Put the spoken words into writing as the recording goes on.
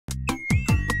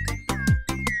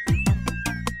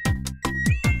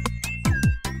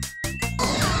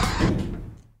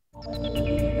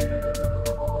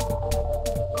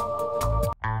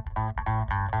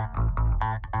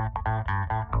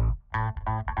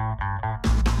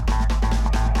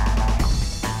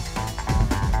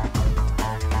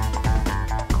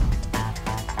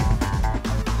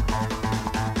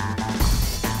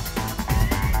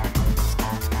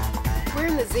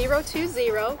020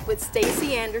 with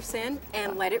Stacy Anderson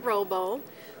and Let It Roll Bowl.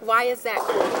 Why is that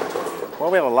cool?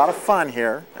 Well, we have a lot of fun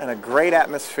here and a great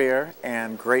atmosphere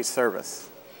and great service.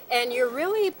 And you're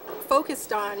really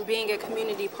focused on being a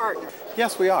community partner.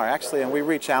 Yes, we are actually, and we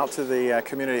reach out to the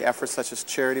community efforts such as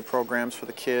charity programs for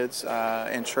the kids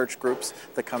and church groups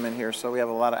that come in here. So we have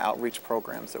a lot of outreach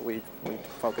programs that we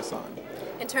focus on.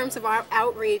 In terms of our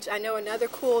outreach, I know another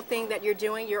cool thing that you're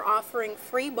doing, you're offering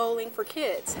free bowling for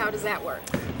kids. How does that work?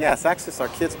 Yes, actually it's our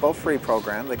Kids Bowl Free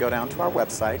program. They go down to our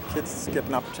website. Kids get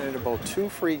an opportunity to bowl 2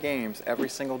 free games every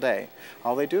single day.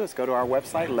 All they do is go to our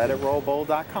website,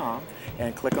 letitrollbowl.com,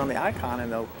 and click on the icon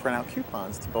and they'll print out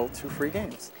coupons to bowl 2 free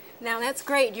games. Now that's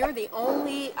great. You're the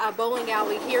only bowling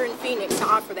alley here in Phoenix to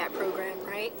offer that program,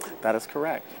 right? That is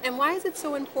correct. And why is it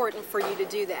so important for you to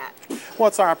do that? Well,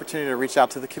 it's our opportunity to reach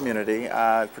out to the community,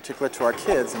 particularly to our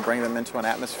kids, and bring them into an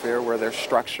atmosphere where there's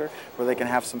structure, where they can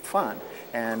have some fun.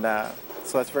 And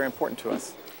so that's very important to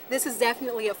us. This is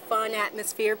definitely a fun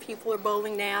atmosphere. People are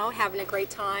bowling now, having a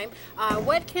great time.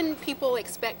 What can people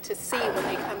expect to see when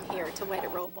they come here to Let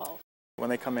It Roll Bowl? When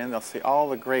they come in, they'll see all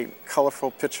the great colorful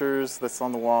pictures that's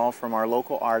on the wall from our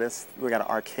local artists. We got an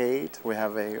arcade, we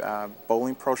have a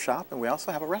bowling pro shop, and we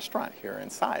also have a restaurant here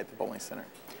inside the bowling center.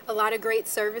 A lot of great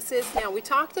services. Now, we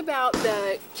talked about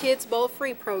the Kids Bowl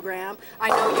Free program. I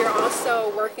know you're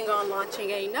also working on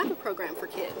launching another program for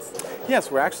kids.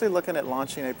 Yes, we're actually looking at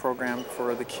launching a program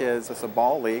for the kids. It's a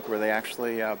ball league where they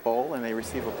actually bowl and they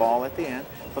receive a ball at the end.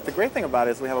 But the great thing about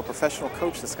it is we have a professional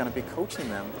coach that's going to be coaching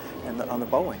them on the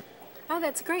bowling. Oh,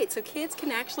 that's great. So kids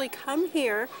can actually come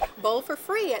here, bowl for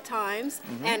free at times,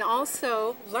 and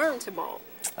also learn to bowl.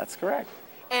 That's correct.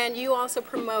 And you also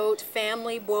promote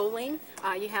family bowling.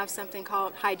 You have something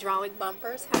called hydraulic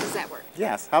bumpers. How does that work?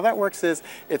 Yes, how that works is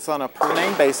it's on a per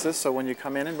name basis. So when you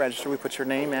come in and register, we put your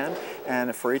name in,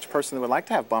 and for each person that would like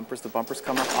to have bumpers, the bumpers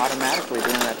come up automatically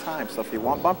during that time. So if you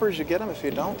want bumpers, you get them. If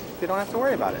you don't have to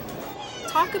worry about it.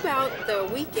 Talk about the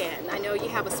weekend. I know you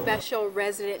have a special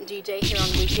resident DJ here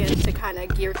on weekends to kind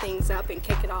of gear things up and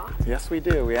kick it off. Yes, we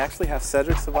do. We actually have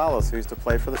Cedric Savalos, who used to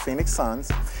play for the Phoenix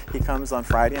Suns. He comes on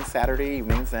Friday and Saturday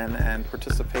evenings and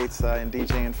participates in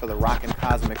DJing for the Rockin'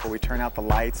 Cosmic, where we turn out the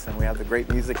lights and we have the great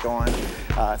music going.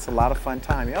 It's a lot of fun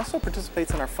time. He also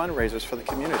participates in our fundraisers for the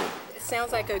community. It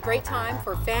sounds like a great time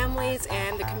for families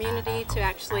and the community to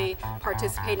actually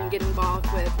participate and get involved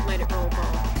with Let It Roll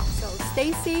Bowl. So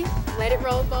Stacy, Let It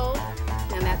Roll Bowl,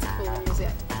 and that's cool music.